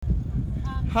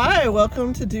Hi,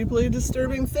 welcome to Deeply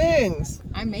Disturbing Things.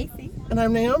 I'm Macy. And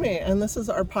I'm Naomi, and this is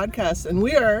our podcast, and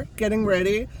we are getting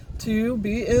ready to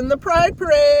be in the Pride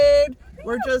Parade.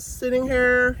 We're just sitting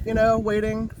here,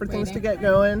 waiting for things to get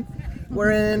going.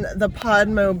 We're in the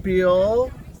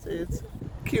Podmobile. See, it's a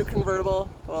cute convertible.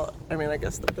 Well, I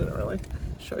guess that didn't really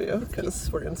show you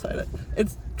because we're inside it.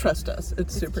 Trust us,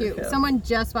 it's super cute. Someone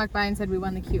just walked by and said we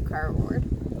won the Cute Car Award.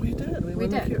 We did. We won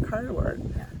the Cute Car Award.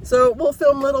 Yeah. So we'll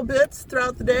film little bits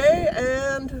throughout the day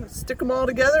and stick them all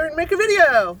together and make a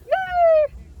video. Yay!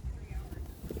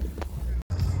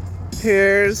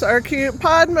 Here's our cute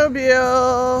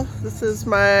Podmobile. This is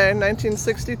my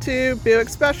 1962 Buick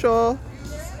Special.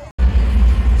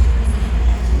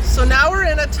 So now we're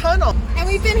in a tunnel. And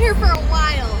we've been here for a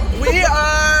while. We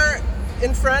are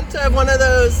in front of one of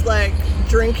those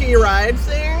drinky ride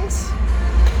things.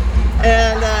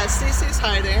 And Cece's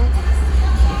hiding.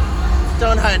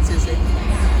 Don't hide, Cece.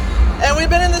 And we've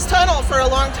been in this tunnel for a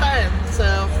long time,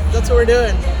 so that's what we're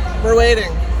doing. We're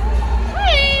waiting.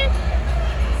 Hi.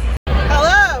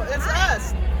 Hello, it's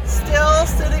us. Still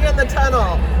sitting in the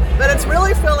tunnel, but it's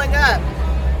really filling up.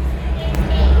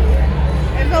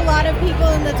 There's a lot of people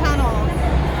in the tunnel.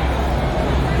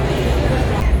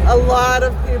 A lot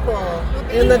of people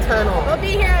in the tunnel. We'll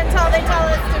be here until they tell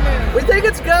us to move. We think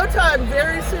it's go time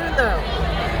very soon, though.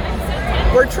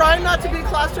 We're trying not to be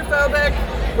claustrophobic.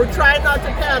 We're trying not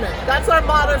to panic. That's our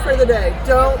motto for the day.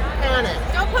 Don't panic.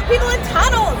 Don't put people in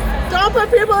tunnels. Don't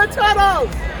put people in tunnels.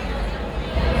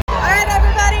 All right,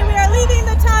 everybody, we are leaving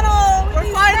the tunnel. We're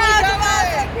finally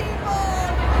going. People.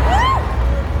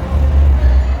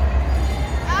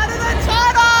 Out of the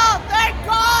tunnel! Thank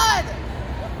God!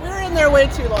 We were in there way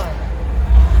too long.